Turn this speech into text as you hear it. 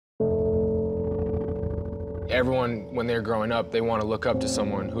Everyone, when they're growing up, they want to look up to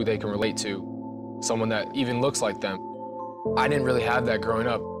someone who they can relate to, someone that even looks like them. I didn't really have that growing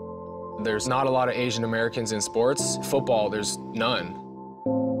up. There's not a lot of Asian Americans in sports. Football, there's none.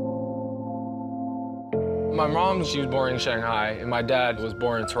 My mom, she was born in Shanghai, and my dad was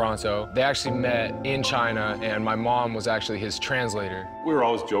born in Toronto. They actually met in China, and my mom was actually his translator. We were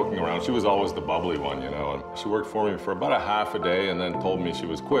always joking around. She was always the bubbly one, you know. And she worked for me for about a half a day and then told me she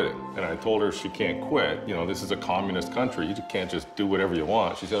was quitting. And I told her she can't quit. You know, this is a communist country. You can't just do whatever you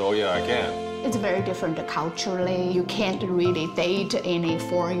want. She said, oh, yeah, I can. It's very different culturally. You can't really date any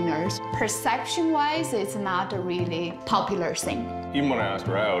foreigners. Perception-wise, it's not a really popular thing. Even when I asked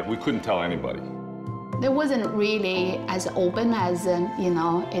her out, we couldn't tell anybody. It wasn't really as open as,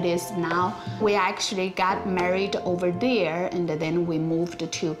 it is now. We actually got married over there, and then we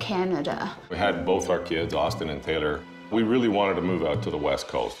moved to Canada. We had both our kids, Austin and Taylor. We really wanted to move out to the West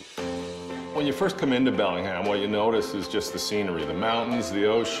Coast. When you first come into Bellingham, what you notice is just the scenery, the mountains, the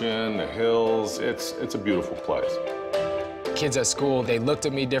ocean, the hills. It's a beautiful place. Kids at school, they looked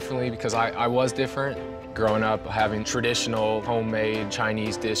at me differently because I was different. Growing up, having traditional homemade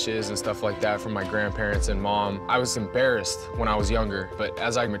Chinese dishes and stuff like that from my grandparents and mom, I was embarrassed when I was younger. But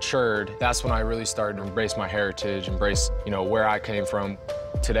as I matured, that's when I really started to embrace my heritage, embrace, where I came from.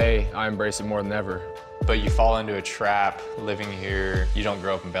 Today, I embrace it more than ever. But you fall into a trap living here. You don't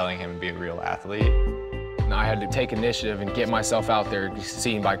grow up in Bellingham and be a real athlete. I had to take initiative and get myself out there,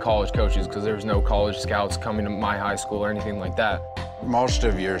 seen by college coaches, because there was no college scouts coming to my high school or anything like that. Most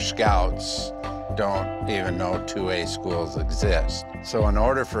of your scouts don't even know 2A schools exist. So in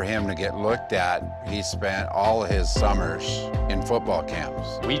order for him to get looked at, he spent all of his summers in football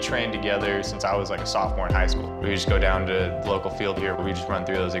camps. We trained together since I was like a sophomore in high school. We just go down to the local field here, we just run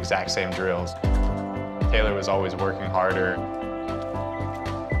through those exact same drills. Taylor was always working harder.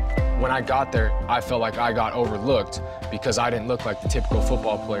 When I got there, I felt like I got overlooked because I didn't look like the typical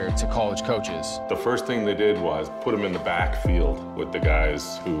football player to college coaches. The first thing they did was put him in the backfield with the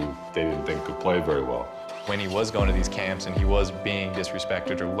guys who they didn't think could play very well. When he was going to these camps and he was being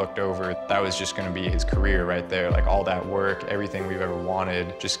disrespected or looked over, that was just going to be his career right there. Like all that work, everything we've ever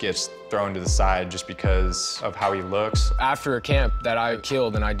wanted just gets thrown to the side just because of how he looks. After a camp that I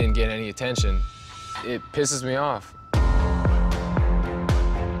killed and I didn't get any attention, it pisses me off.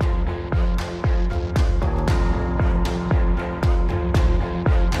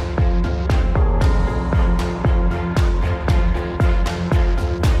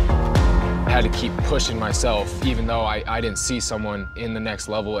 I had to keep pushing myself, even though I didn't see someone in the next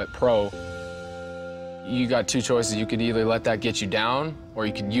level at pro. You got two choices. You could either let that get you down, or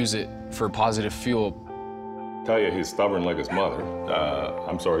you could use it for positive fuel. I tell you, he's stubborn like his mother.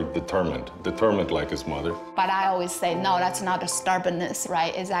 Determined like his mother. But I always say, no, that's not a stubbornness,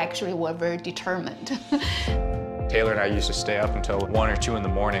 right? It's actually we're very determined. Taylor and I used to stay up until 1 or 2 in the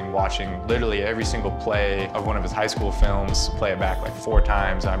morning watching literally every single play of one of his high school films, play it back like 4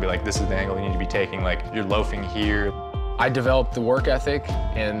 times, and I'd be like, this is the angle you need to be taking, like, you're loafing here. I developed the work ethic,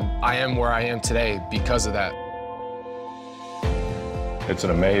 and I am where I am today because of that. It's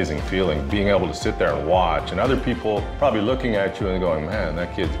an amazing feeling, being able to sit there and watch, and other people probably looking at you and going, man,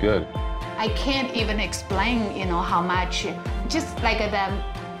 that kid's good. I can't even explain, how much, just like them,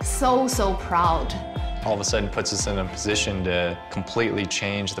 so proud. All of a sudden puts us in a position to completely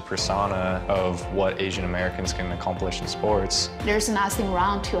change the persona of what Asian Americans can accomplish in sports. There's nothing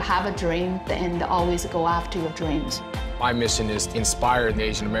wrong to have a dream and always go after your dreams. My mission is to inspire the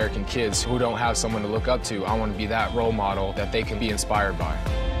Asian American kids who don't have someone to look up to. I want to be that role model that they can be inspired by.